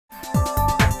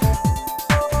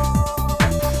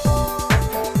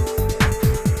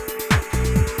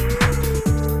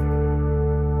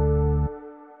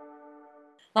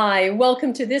Hi,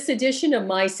 welcome to this edition of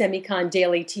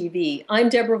MySemiconDailyTV. I'm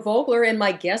Deborah Vogler, and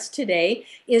my guest today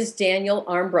is Daniel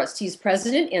Armbrust. He's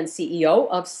president and CEO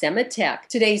of SEMATECH.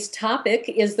 Today's topic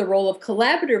is the role of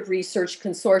collaborative research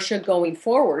consortia going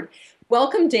forward.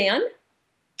 Welcome, Dan.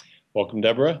 Welcome,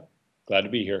 Deborah. Glad to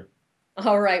be here.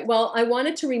 All right. Well, I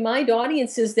wanted to remind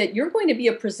audiences that you're going to be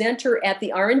a presenter at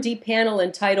the R&D panel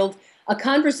entitled A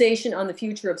Conversation on the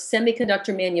Future of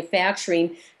Semiconductor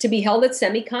Manufacturing, to be held at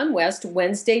SEMICON West,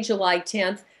 Wednesday, July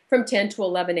 10th from 10 to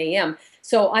 11 a.m.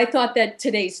 So I thought that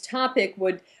today's topic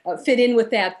would fit in with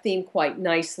that theme quite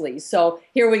nicely. So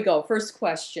here we go. First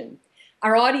question.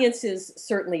 Our audience is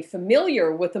certainly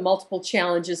familiar with the multiple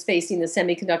challenges facing the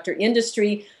semiconductor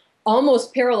industry,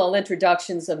 almost parallel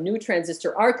introductions of new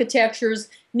transistor architectures,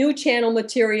 new channel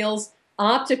materials,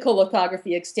 optical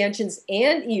lithography extensions,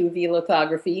 and EUV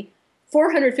lithography,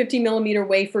 450 millimeter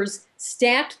wafers,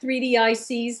 stacked 3D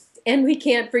ICs, and we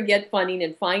can't forget funding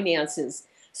and finances.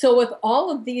 So with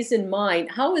all of these in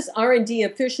mind, how is R&D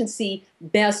efficiency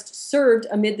best served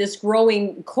amid this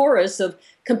growing chorus of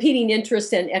competing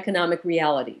interests and economic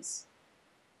realities?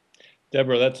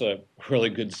 Deborah, that's a really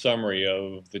good summary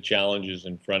of the challenges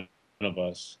in front of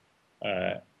us.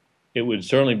 It would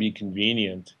certainly be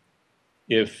convenient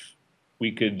if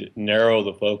we could narrow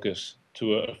the focus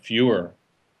to a fewer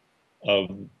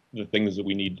of the things that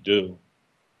we need to do.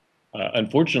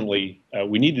 Unfortunately,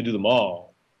 we need to do them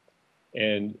all.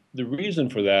 And the reason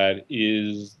for that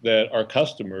is that our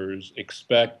customers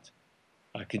expect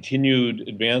continued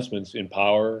advancements in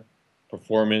power,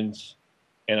 performance,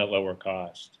 and at lower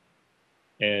cost.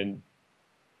 And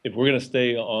if we're going to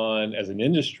stay on as an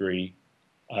industry,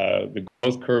 the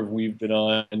growth curve we've been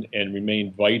on and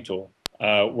remain vital,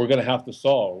 we're going to have to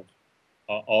solve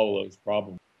all of those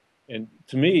problems. And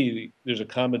to me, there's a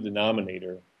common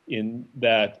denominator in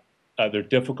that they're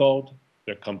difficult,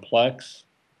 they're complex,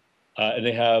 and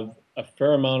they have a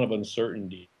fair amount of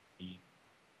uncertainty.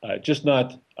 Just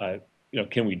not,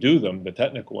 can we do them, the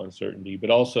technical uncertainty, but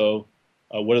also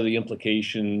what are the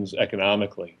implications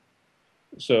economically?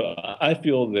 So I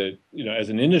feel that, as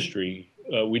an industry,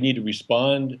 we need to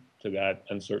respond to that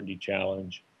uncertainty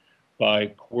challenge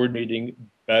by coordinating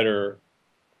better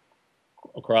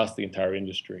across the entire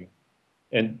industry.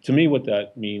 And to me, what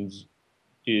that means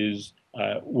is,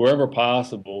 wherever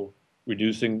possible,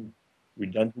 reducing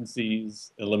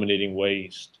redundancies, eliminating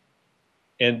waste.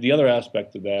 And the other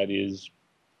aspect of that is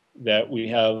that we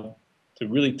have to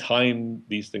really time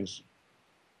these things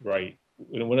right.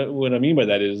 And what I mean by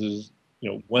that is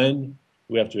when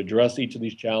we have to address each of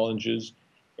these challenges,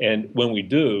 and when we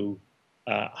do,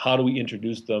 how do we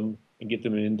introduce them and get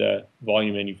them into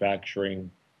volume manufacturing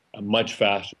much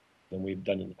faster than we've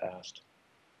done in the past.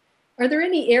 Are there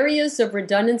any areas of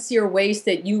redundancy or waste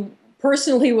that you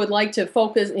personally would like to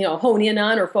focus, hone in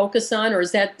on or focus on, or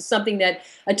is that something that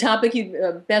a topic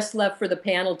you best left for the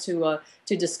panel to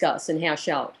discuss and hash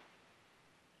out?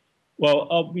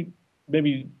 Well, we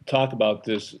maybe talk about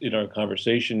this in our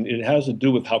conversation. It has to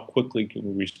do with how quickly can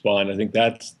we respond. I think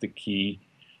that's the key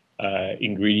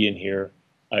ingredient here.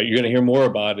 You're going to hear more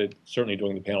about it certainly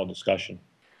during the panel discussion.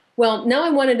 Well, now I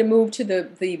wanted to move to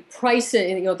the price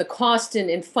and the cost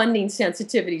and funding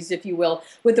sensitivities, if you will,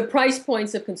 with the price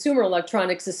points of consumer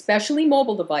electronics, especially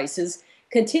mobile devices,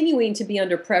 continuing to be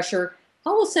under pressure.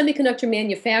 How will semiconductor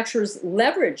manufacturers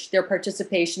leverage their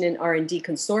participation in R&D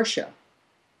consortia?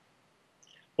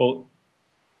 Well,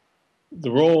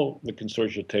 the role the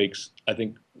consortia takes, I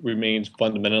think, remains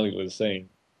fundamentally the same,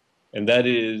 and that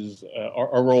is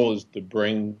our role is to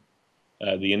bring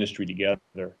the industry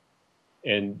together.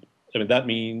 And that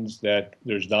means that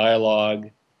there's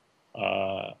dialogue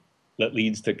that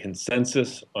leads to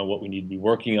consensus on what we need to be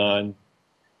working on.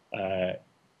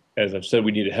 As I've said,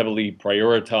 we need to heavily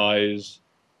prioritize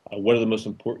what are the most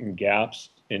important gaps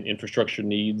in infrastructure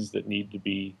needs that need to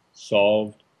be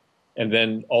solved. And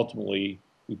then ultimately,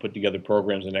 we put together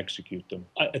programs and execute them.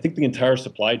 I think the entire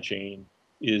supply chain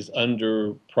is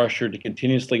under pressure to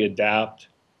continuously adapt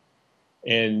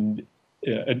and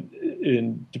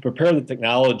to prepare the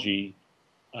technology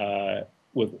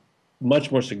with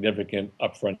much more significant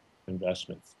upfront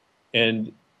investments.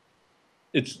 And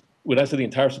it's, when I say the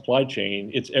entire supply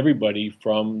chain, it's everybody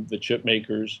from the chip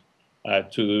makers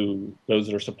to those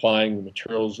that are supplying the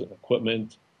materials and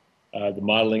equipment, the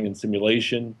modeling and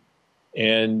simulation,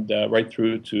 and right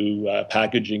through to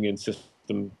packaging and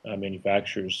system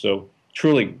manufacturers. So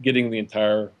truly getting the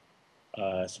entire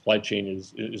supply chain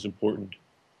is important.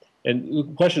 And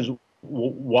the question is,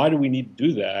 why do we need to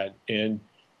do that? And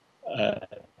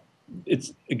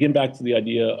it's, again, back to the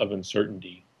idea of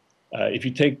uncertainty. If you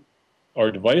take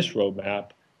our device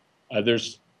roadmap,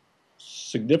 there's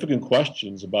significant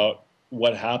questions about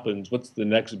what happens, what's the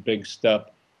next big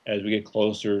step as we get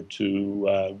closer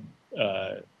to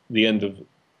the end of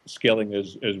scaling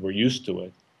as we're used to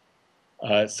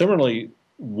it. Similarly,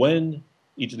 when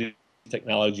each of these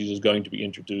technologies is going to be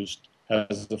introduced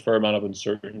has a fair amount of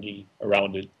uncertainty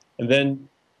around it. And then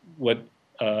what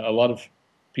a lot of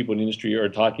people in the industry are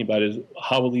talking about is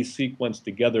how will these sequence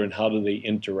together and how do they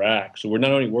interact? So we're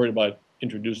not only worried about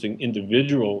introducing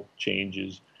individual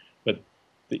changes, but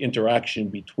the interaction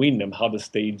between them, how to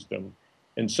stage them.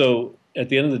 And so at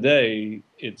the end of the day,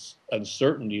 it's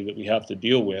uncertainty that we have to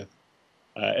deal with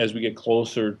as we get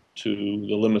closer to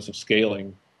the limits of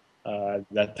scaling,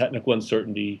 that technical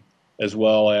uncertainty, as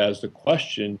well as the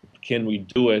question, can we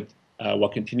do it while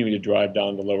continuing to drive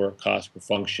down the lower cost per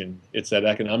function? It's that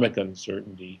economic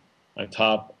uncertainty on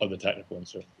top of the technical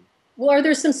uncertainty. Well, are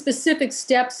there some specific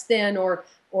steps then or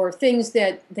things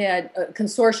that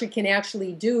consortia can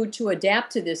actually do to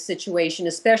adapt to this situation,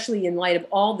 especially in light of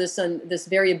all this this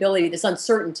variability, this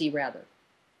uncertainty, rather?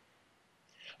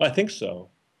 I think so.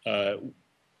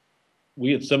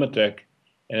 We at SEMATECH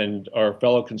and our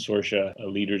fellow consortia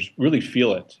leaders really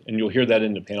feel it, and you'll hear that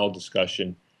in the panel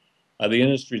discussion. The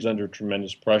industry is under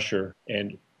tremendous pressure,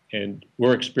 and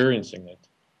we're experiencing it.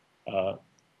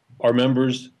 Our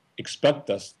members expect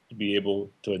us to be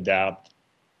able to adapt,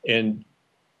 and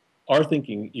our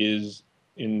thinking is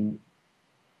in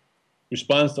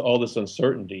response to all this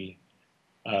uncertainty,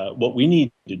 what we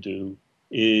need to do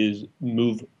is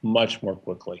move much more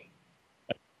quickly.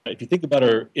 If you think about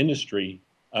our industry,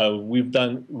 we've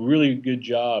done a really good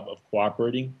job of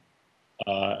cooperating,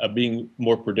 of being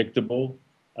more predictable.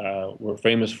 We're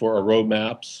famous for our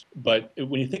roadmaps. But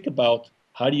when you think about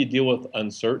how do you deal with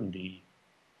uncertainty,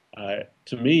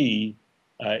 to me,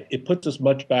 it puts us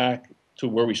much back to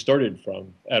where we started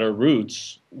from. At our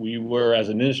roots, we were, as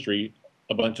an industry,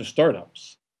 a bunch of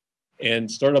startups. And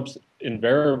startups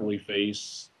invariably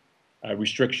face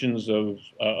restrictions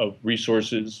of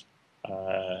resources.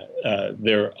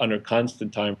 They're under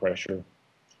constant time pressure.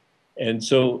 And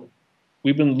so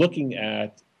we've been looking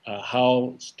at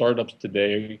how startups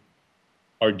today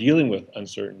are dealing with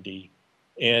uncertainty.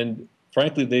 And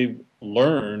frankly, they've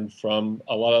learned from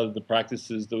a lot of the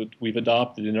practices that we've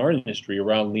adopted in our industry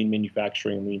around lean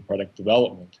manufacturing and lean product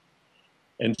development.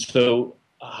 And so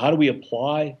how do we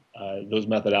apply those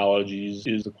methodologies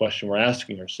is the question we're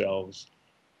asking ourselves.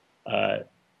 The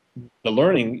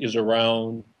learning is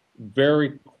around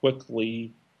very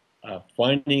quickly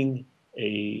finding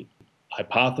a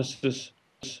hypothesis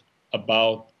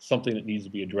about something that needs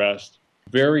to be addressed,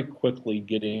 very quickly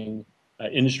getting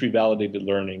industry validated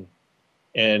learning,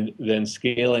 and then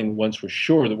scaling once we're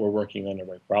sure that we're working on the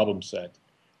right problem set.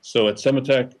 So at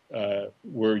SEMATECH,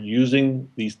 we're using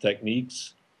these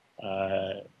techniques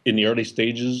in the early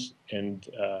stages and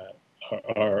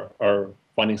are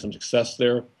finding some success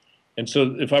there. And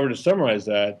so if I were to summarize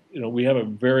that, we have a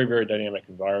very, very dynamic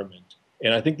environment.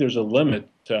 And I think there's a limit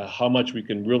to how much we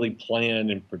can really plan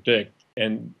and predict,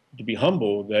 and to be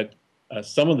humble that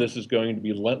some of this is going to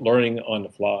be learning on the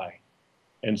fly.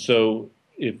 And so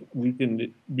if we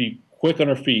can be quick on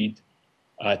our feet,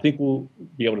 I think we'll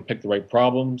be able to pick the right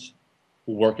problems,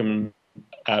 we'll work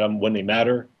at them when they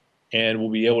matter, and we'll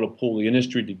be able to pull the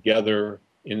industry together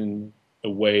in a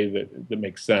way that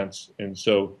makes sense. And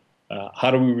so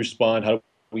how do we respond? How do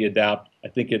we adapt? I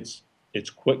think it's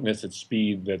quickness, it's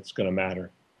speed that's going to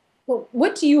matter. Well,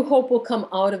 what do you hope will come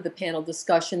out of the panel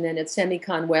discussion then at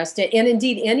SEMICON West, and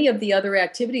indeed any of the other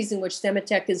activities in which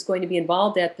SEMATECH is going to be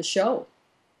involved at the show?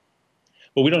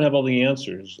 Well, we don't have all the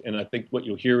answers, and I think what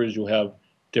you'll hear is you'll have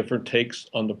different takes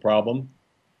on the problem.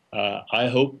 I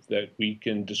hope that we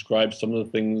can describe some of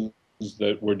the things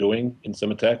that we're doing in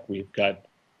SEMATECH. We've got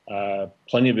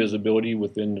plenty of visibility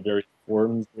within the various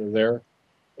forums that are there,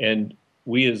 and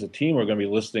we as a team are going to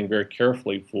be listening very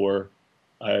carefully for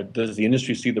does the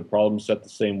industry see the problem set the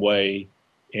same way,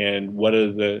 and what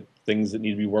are the things that need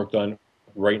to be worked on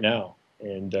right now?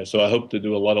 And so I hope to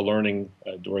do a lot of learning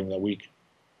during the week.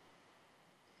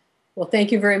 Well,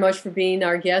 thank you very much for being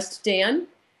our guest, Dan.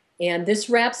 And this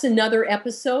wraps another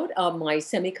episode of My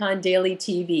Semicon Daily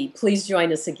TV. Please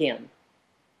join us again.